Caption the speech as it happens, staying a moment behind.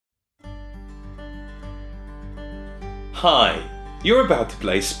Hi, you're about to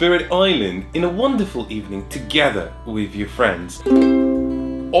play Spirit Island in a wonderful evening together with your friends.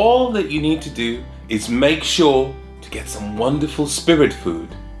 All that you need to do is make sure to get some wonderful spirit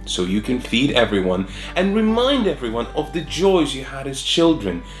food so you can feed everyone and remind everyone of the joys you had as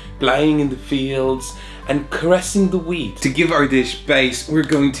children, playing in the fields and caressing the wheat. To give our dish base, we're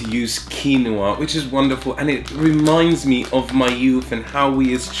going to use quinoa, which is wonderful, and it reminds me of my youth and how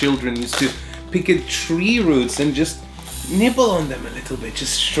we as children used to pick at tree roots and just nibble on them a little bit,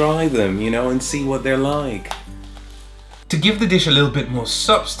 just try them, you know, and see what they're like. To give the dish a little bit more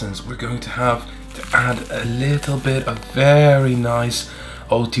substance, we're going to have to add a little bit of very nice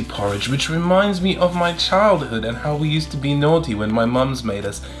oaty porridge, which reminds me of my childhood and how we used to be naughty when my mums made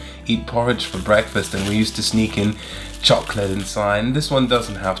us eat porridge for breakfast and we used to sneak in chocolate inside. And this one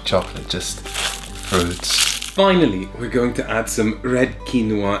doesn't have chocolate, just fruits. Finally, we're going to add some red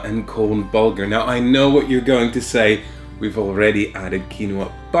quinoa and corn bulgur. Now, I know what you're going to say. We've already added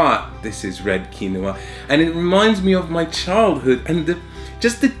quinoa, but this is red quinoa. And it reminds me of my childhood and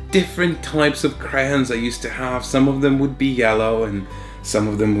just the different types of crayons I used to have. Some of them would be yellow and some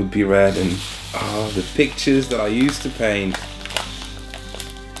of them would be red. And oh, the pictures that I used to paint.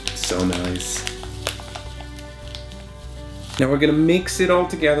 So nice. Now we're going to mix it all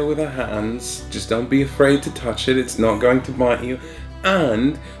together with our hands. Just don't be afraid to touch it, it's not going to bite you.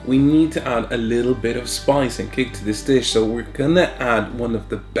 And we need to add a little bit of spice and kick to this dish. So we're going to add one of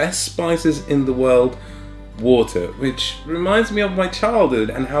the best spices in the world, water, which reminds me of my childhood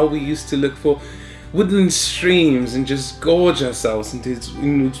and how we used to look for woodland streams and just gorge ourselves into its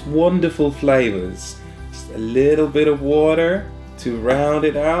wonderful flavors. Just a little bit of water to round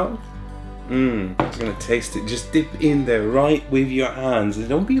it out. Just gonna taste it. Just dip in there right with your hands. And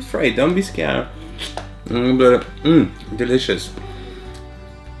don't be afraid, don't be scared. Delicious.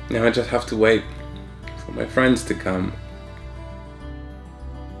 Now I just have to wait for my friends to come.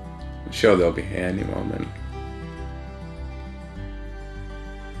 I'm sure they'll be here any moment.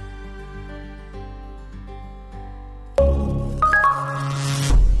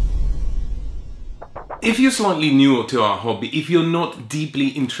 If you're slightly newer to our hobby, if you're not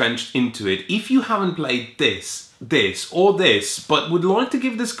deeply entrenched into it, if you haven't played this, or this, but would like to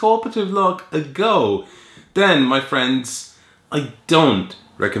give this cooperative log a go, then, my friends, I don't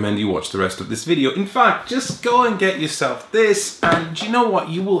recommend you watch the rest of this video. In fact, just go and get yourself this, and you know what?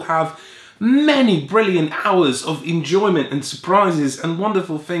 You will have many brilliant hours of enjoyment and surprises and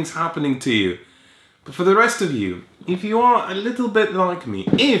wonderful things happening to you. But for the rest of you, if you are a little bit like me,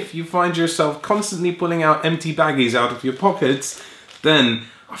 if you find yourself constantly pulling out empty baggies out of your pockets, then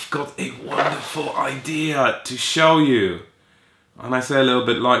I've got a wonderful idea to show you. When I say a little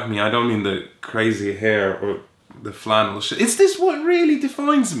bit like me, I don't mean the crazy hair or the flannel shit. Is this what really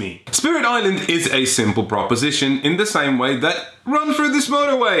defines me? Spirit Island is a simple proposition in the same way that run through this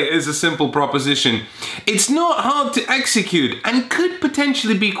motorway is a simple proposition. It's not hard to execute and could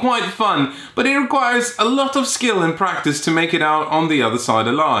potentially be quite fun, but it requires a lot of skill and practice to make it out on the other side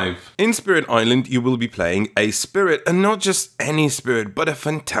alive. In Spirit Island, you will be playing a spirit, and not just any spirit, but a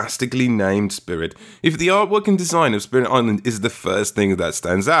fantastically named spirit. If the artwork and design of Spirit Island is the first thing that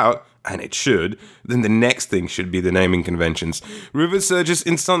stands out, and it should, then the next thing should be the naming conventions. River Surges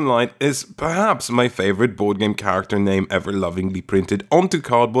in Sunlight is perhaps my favorite board game character name ever lovingly printed onto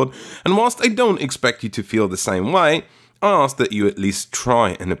cardboard, and whilst I don't expect you to feel the same way, I ask that you at least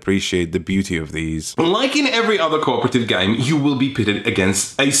try and appreciate the beauty of these. Like in every other cooperative game, you will be pitted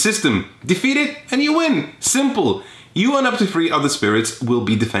against a system. Defeat it and you win. Simple. You and up to 3 other spirits will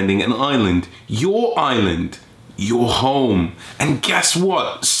be defending an island. Your home. And guess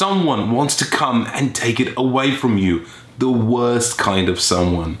what? Someone wants to come and take it away from you. The worst kind of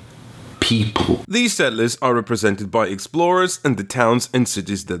someone. People. These settlers are represented by explorers and the towns and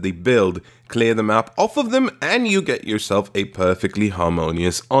cities that they build. Clear the map off of them and you get yourself a perfectly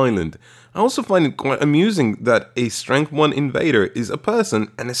harmonious island. I also find it quite amusing that a strength 1 invader is a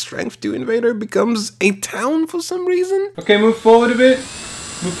person and a strength 2 invader becomes a town for some reason. Okay, move forward a bit.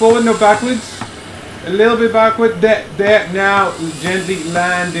 Move forward, no backwards. A little bit backward, there, now, gently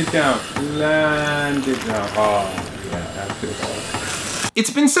land it down. Land it down. Oh, yeah, that's good. It's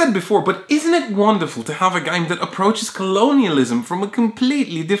been said before, but isn't it wonderful to have a game that approaches colonialism from a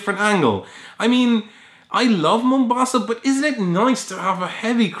completely different angle? I mean, I love Mombasa, but isn't it nice to have a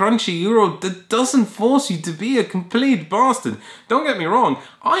heavy, crunchy Euro that doesn't force you to be a complete bastard? Don't get me wrong,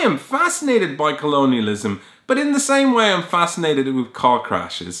 I am fascinated by colonialism, But in the same way, I'm fascinated with car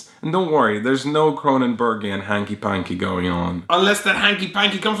crashes. And don't worry, there's no Cronenbergian hanky-panky going on. Unless that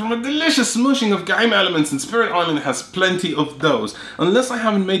hanky-panky comes from a delicious smooshing of game elements, and Spirit Island has plenty of those. Unless I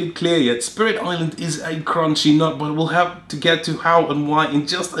haven't made it clear yet, Spirit Island is a crunchy nut, but we'll have to get to how and why in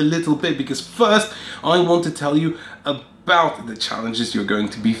just a little bit, because first, I want to tell you about the challenges you're going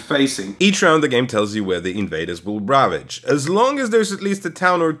to be facing. Each round the game tells you where the invaders will ravage. As long as there's at least a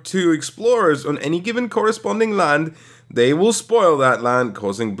town or two explorers on any given corresponding land, they will spoil that land,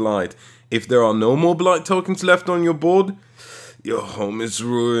 causing blight. If there are no more blight tokens left on your board, your home is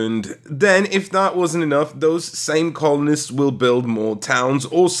ruined. Then, if that wasn't enough, those same colonists will build more towns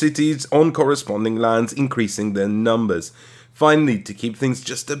or cities on corresponding lands, increasing their numbers. Finally, to keep things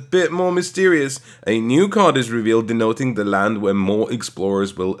just a bit more mysterious, a new card is revealed denoting the land where more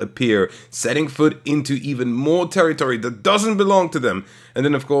explorers will appear, setting foot into even more territory that doesn't belong to them. And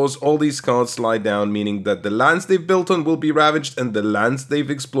then of course, all these cards slide down, meaning that the lands they've built on will be ravaged and the lands they've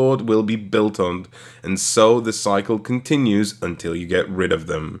explored will be built on. And so the cycle continues until you get rid of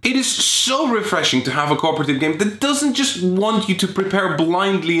them. It is so refreshing to have a cooperative game that doesn't just want you to prepare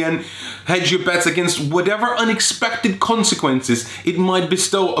blindly and hedge your bets against whatever unexpected consequences it might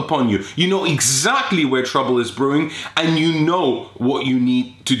bestow upon you. You know exactly where trouble is brewing and you know what you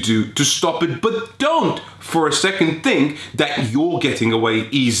need to do to stop it, but don't for a second think that you're getting away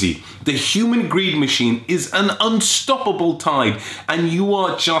easy. The human greed machine is an unstoppable tide, and you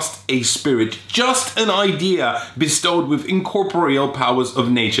are just a spirit, just an idea bestowed with incorporeal powers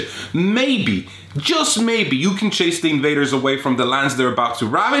of nature. Maybe, just maybe, you can chase the invaders away from the lands they're about to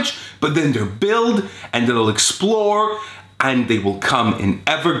ravage, but then they'll build and they'll explore and they will come in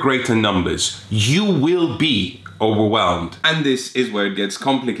ever greater numbers. You will be overwhelmed. And this is where it gets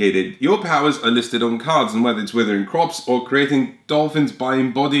complicated. Your powers are listed on cards, and whether it's withering crops or creating dolphins by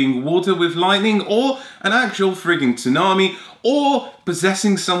embodying water with lightning, or an actual frigging tsunami, or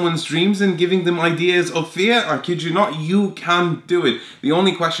possessing someone's dreams and giving them ideas of fear, I kid you not, you can do it. The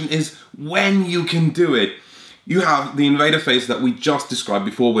only question is when you can do it. You have the invader phase that we just described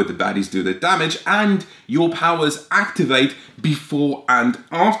before, where the baddies do their damage and your powers activate before and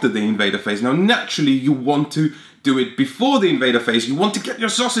after the invader phase. Now naturally you want to do it before the invader phase. You want to get your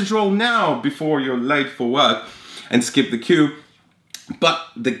sausage roll now before you're late for work and skip the queue, but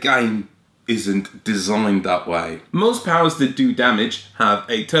the game isn't designed that way. Most powers that do damage have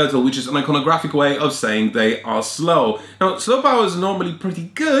a turtle, which is an iconographic way of saying they are slow. Now slow powers are normally pretty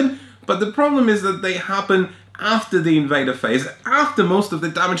good, but the problem is that they happen after the invader phase, after most of the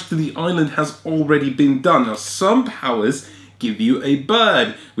damage to the island has already been done. Now some powers give you a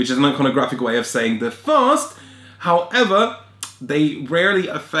bird, which is an iconographic way of saying they're fast. However, they rarely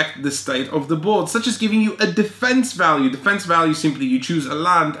affect the state of the board, such as giving you a defense value. Defense value, simply you choose a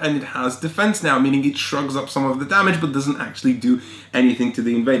land and it has defense now, meaning it shrugs up some of the damage but doesn't actually do anything to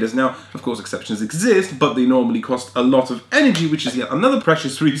the invaders. Now, of course, exceptions exist, but they normally cost a lot of energy, which is yet another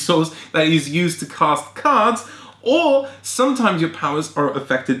precious resource that is used to cast cards. Or sometimes your powers are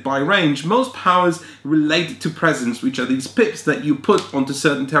affected by range. Most powers relate to presence, which are these pips that you put onto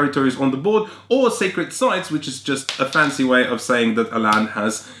certain territories on the board, or sacred sites, which is just a fancy way of saying that a land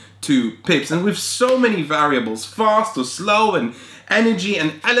has 2 pips. And with so many variables, fast or slow, and energy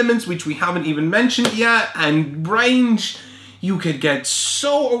and elements, which we haven't even mentioned yet, and range, you could get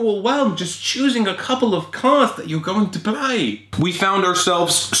so overwhelmed just choosing a couple of cards that you're going to play. We found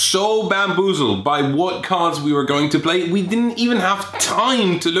ourselves so bamboozled by what cards we were going to play, we didn't even have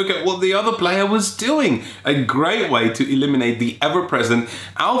time to look at what the other player was doing. A great way to eliminate the ever-present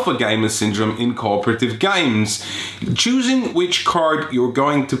alpha gamer syndrome in cooperative games. Choosing which card you're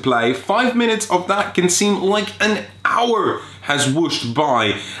going to play, 5 minutes of that can seem like an hour has whooshed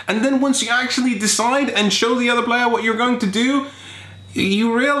by. And then once you actually decide and show the other player what you're going to do,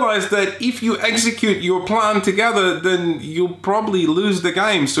 you realize that if you execute your plan together, then you'll probably lose the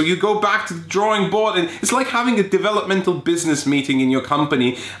game. So you go back to the drawing board, and it's like having a developmental business meeting in your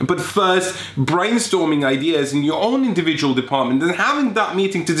company, but first brainstorming ideas in your own individual department, then having that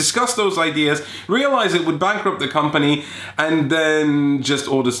meeting to discuss those ideas, realize it would bankrupt the company, and then just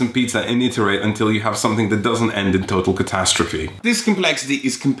order some pizza and iterate until you have something that doesn't end in total catastrophe. This complexity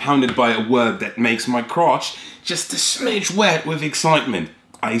is compounded by a word that makes my crotch just a smidge wet with excitement: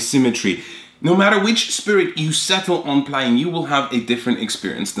 asymmetry. No matter which spirit you settle on playing, you will have a different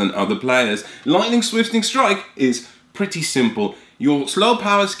experience than other players. Lightning Swifting Strike is pretty simple. Your slow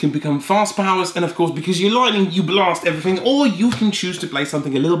powers can become fast powers, and of course, because you're lightning, you blast everything, or you can choose to play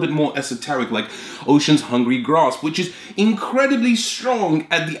something a little bit more esoteric, like Ocean's Hungry Grasp, which is incredibly strong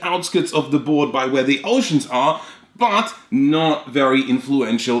at the outskirts of the board by where the oceans are, but not very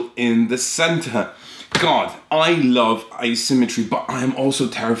influential in the center. God, I love asymmetry, but I am also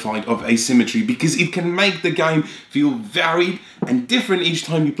terrified of asymmetry because it can make the game feel varied and different each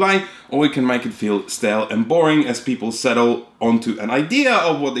time you play, or it can make it feel stale and boring as people settle onto an idea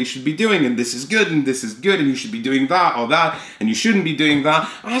of what they should be doing, and this is good, and this is good, and you should be doing that or that, and you shouldn't be doing that.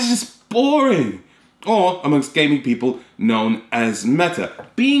 And it's just boring. Or, amongst gaming people, known as meta.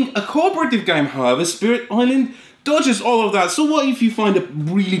 Being a cooperative game, however, Spirit Island dodges all of that. So what if you find a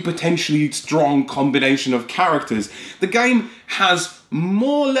really potentially strong combination of characters? The game has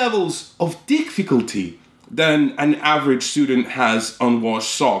more levels of difficulty than an average student has on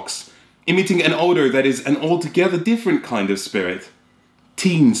washed socks, emitting an odor that is an altogether different kind of spirit.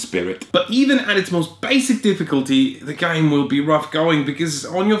 Teen spirit. But even at its most basic difficulty, the game will be rough going because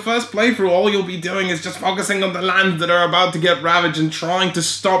on your first playthrough, all you'll be doing is just focusing on the lands that are about to get ravaged and trying to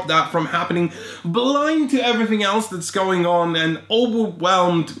stop that from happening, blind to everything else that's going on and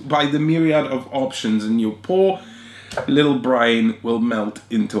overwhelmed by the myriad of options, and your poor little brain will melt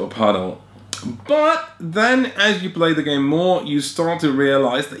into a puddle. But then as you play the game more, you start to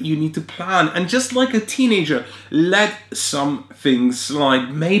realize that you need to plan, and just like a teenager, let some things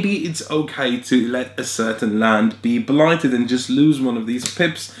slide. Maybe it's okay to let a certain land be blighted and just lose one of these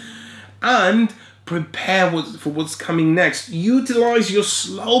pips, and prepare for what's coming next. Utilize your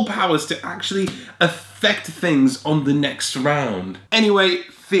slow powers to actually affect things on the next round. Anyway,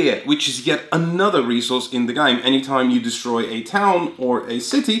 fear, which is yet another resource in the game. Anytime you destroy a town or a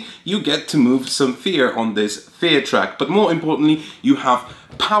city, you get to move some fear on this fear track. But more importantly, you have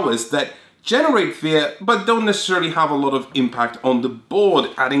powers that generate fear, but don't necessarily have a lot of impact on the board,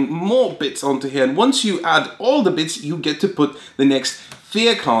 adding more bits onto here. And once you add all the bits, you get to put the next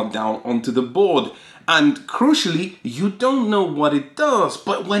fear card down onto the board. And crucially, you don't know what it does,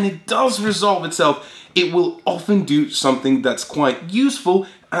 but when it does resolve itself, it will often do something that's quite useful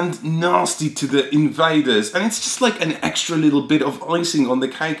and nasty to the invaders. And it's just like an extra little bit of icing on the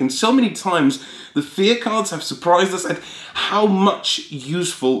cake. And so many times, the fear cards have surprised us at how much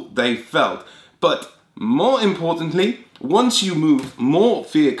useful they felt. But more importantly, once you move more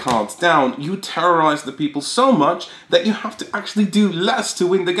fear cards down, you terrorize the people so much that you have to actually do less to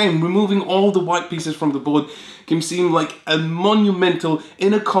win the game. Removing all the white pieces from the board can seem like a monumental,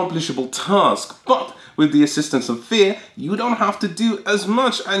 inaccomplishable task. But with the assistance of fear, you don't have to do as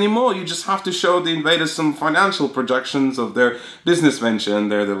much anymore. You just have to show the invaders some financial projections of their business venture,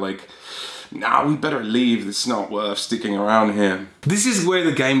 and they're like, nah, we better leave, it's not worth sticking around here. This is where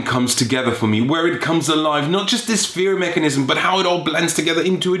the game comes together for me, where it comes alive, not just this fear mechanism, but how it all blends together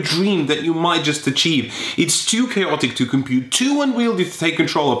into a dream that you might just achieve. It's too chaotic to compute, too unwieldy to take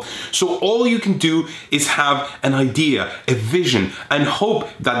control of, so all you can do is have an idea, a vision, and hope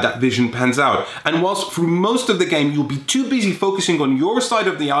that that vision pans out. And whilst through most of the game you'll be too busy focusing on your side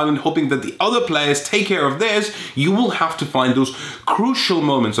of the island, hoping that the other players take care of theirs, you will have to find those crucial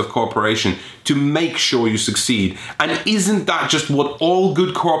moments of cooperation to make sure you succeed. And isn't that just what all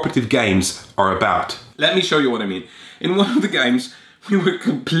good cooperative games are about? Let me show you what I mean. In one of the games, we were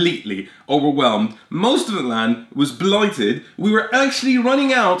completely overwhelmed. Most of the land was blighted. We were actually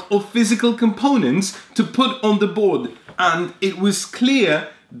running out of physical components to put on the board. And it was clear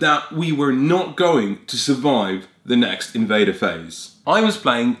that we were not going to survive the next invader phase. I was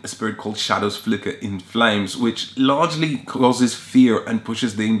playing a spirit called Shadows Flicker in Flames, which largely causes fear and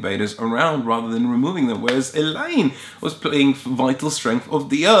pushes the invaders around rather than removing them, whereas Elaine was playing Vital Strength of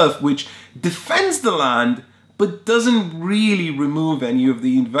the Earth, which defends the land but doesn't really remove any of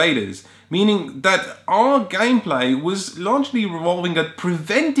the invaders, meaning that our gameplay was largely revolving at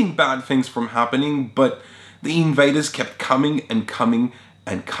preventing bad things from happening, but the invaders kept coming and coming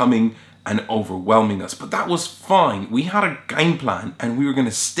and coming and overwhelming us. But that was fine. We had a game plan and we were going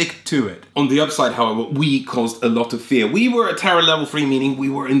to stick to it. On the upside, however, we caused a lot of fear. We were at terror level 3, meaning we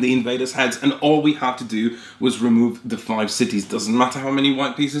were in the invaders' heads, and all we had to do was remove the 5 cities. Doesn't matter how many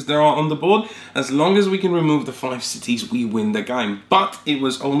white pieces there are on the board, as long as we can remove the 5 cities, we win the game. But it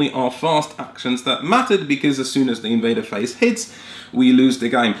was only our fast actions that mattered, because as soon as the invader phase hits, we lose the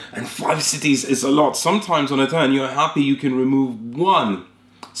game. And 5 cities is a lot. Sometimes on a turn, you're happy you can remove 1.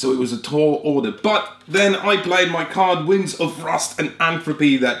 So it was a tall order. But then I played my card Winds of Rust and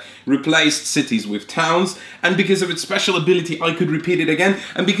Anthropy that replaced cities with towns, and because of its special ability I could repeat it again,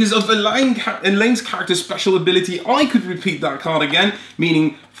 and because of Elaine's character's special ability I could repeat that card again,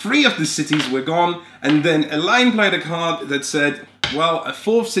 meaning 3 of the cities were gone, and then Elaine played a card that said, well, a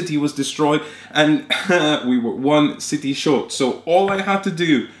 4th city was destroyed and we were 1 city short. So all I had to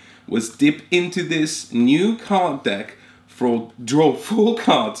do was dip into this new card deck, draw 4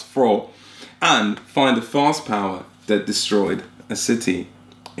 cards and find a fast power that destroyed a city.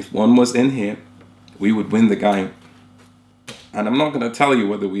 If one was in here, we would win the game. And I'm not going to tell you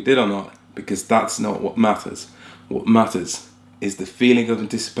whether we did or not, because that's not what matters. What matters is the feeling of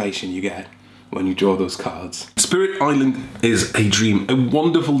anticipation you get when you draw those cards. Spirit Island is a dream, a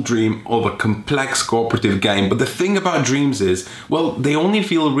wonderful dream of a complex cooperative game. But the thing about dreams is, well, they only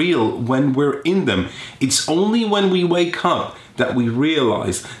feel real when we're in them. It's only when we wake up that we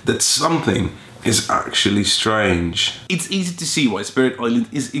realize that something is actually strange. It's easy to see why Spirit Island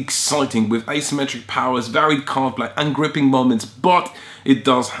is exciting with asymmetric powers, varied card play and gripping moments, but it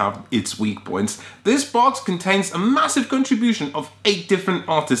does have its weak points. This box contains a massive contribution of 8 different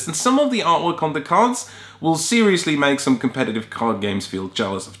artists, and some of the artwork on the cards will seriously make some competitive card games feel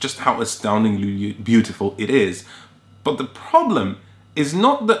jealous of just how astoundingly beautiful it is. But the problem is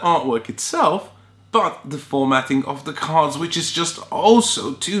not the artwork itself, but the formatting of the cards, which is just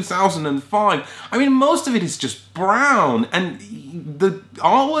also 2005. I mean, most of it is just brown, and the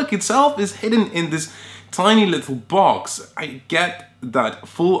artwork itself is hidden in this tiny little box. I get that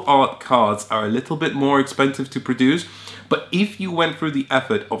full art cards are a little bit more expensive to produce, but if you went through the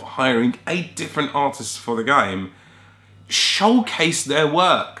effort of hiring 8 different artists for the game, showcase their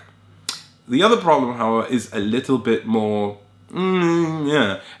work. The other problem, however, is a little bit more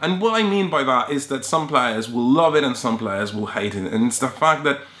yeah, and what I mean by that is that some players will love it and some players will hate it, and it's the fact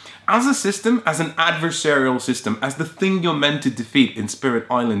that as a system, as an adversarial system, as the thing you're meant to defeat in Spirit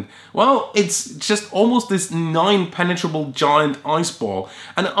Island, well, it's just almost this non-penetrable giant ice ball.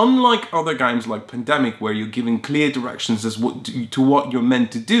 And unlike other games like Pandemic, where you're given clear directions as to what you're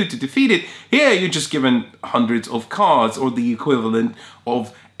meant to do to defeat it, here you're just given hundreds of cards, or the equivalent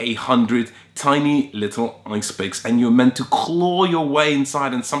of 100 tiny little ice picks, and you're meant to claw your way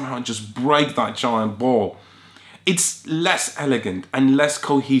inside and somehow just break that giant ball. It's less elegant and less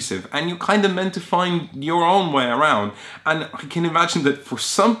cohesive, and you're kind of meant to find your own way around. And I can imagine that for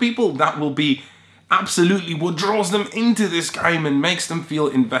some people that will be absolutely what draws them into this game and makes them feel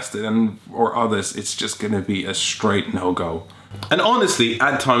invested, and for others it's just gonna be a straight no-go. And honestly,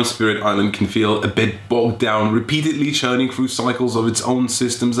 at times Spirit Island can feel a bit bogged down, repeatedly churning through cycles of its own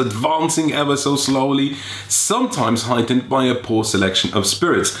systems, advancing ever so slowly, sometimes heightened by a poor selection of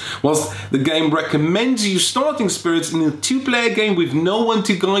spirits. Whilst the game recommends you starting spirits in a 2-player game with no one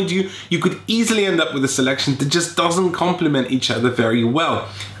to guide you, you could easily end up with a selection that just doesn't complement each other very well.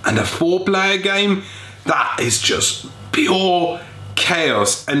 And a 4-player game, that is just pure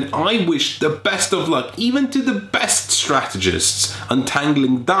chaos, and I wish the best of luck even to the best strategists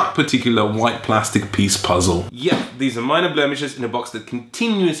untangling that particular white plastic piece puzzle. Yeah, these are minor blemishes in a box that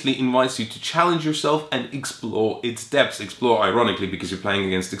continuously invites you to challenge yourself and explore its depths. Explore, ironically, because you're playing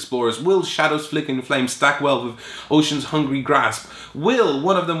against explorers. Will shadows flicker in flames stack well with Ocean's hungry grasp? Will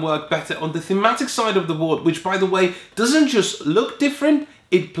one of them work better on the thematic side of the board, which, by the way, doesn't just look different,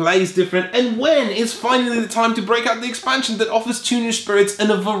 it plays different? And when is finally the time to break out the expansion that offers 2 new spirits and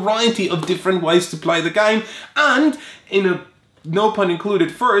a variety of different ways to play the game? And, in a no pun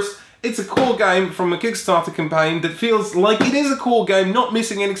included first, it's a core game from a Kickstarter campaign that feels like it is a core game, not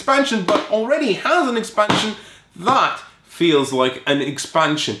missing an expansion, but already has an expansion that feels like an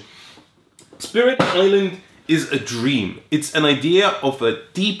expansion. Spirit Island is a dream. It's an idea of a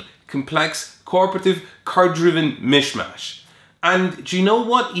deep, complex, cooperative, card-driven mishmash. And do you know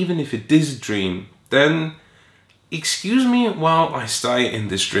what? Even if it is a dream, then excuse me while I stay in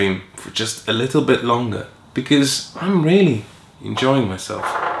this dream for just a little bit longer, because I'm really enjoying myself.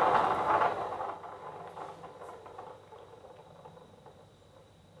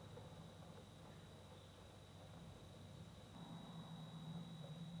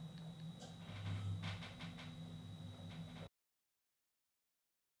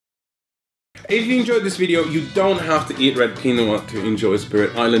 If you enjoyed this video, you don't have to eat red quinoa to enjoy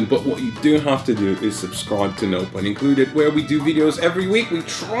Spirit Island, but what you do have to do is subscribe to No Pun Included, where we do videos every week. We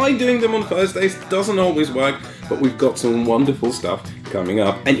try doing them on Thursdays, doesn't always work, but we've got some wonderful stuff coming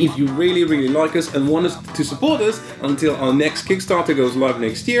up. And if you really, really like us and want us to support us until our next Kickstarter goes live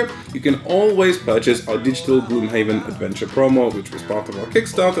next year, you can always purchase our digital Gloomhaven Adventure promo, which was part of our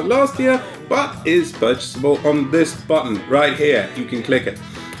Kickstarter last year, but is purchasable on this button right here. You can click it.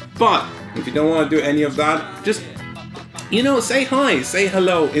 But if you don't want to do any of that, just, you know, say hi, say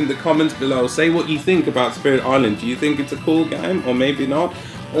hello in the comments below. Say what you think about Spirit Island. Do you think it's a cool game, or maybe not?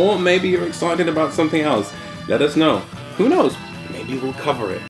 Or maybe you're excited about something else. Let us know. Who knows? Maybe we'll cover it.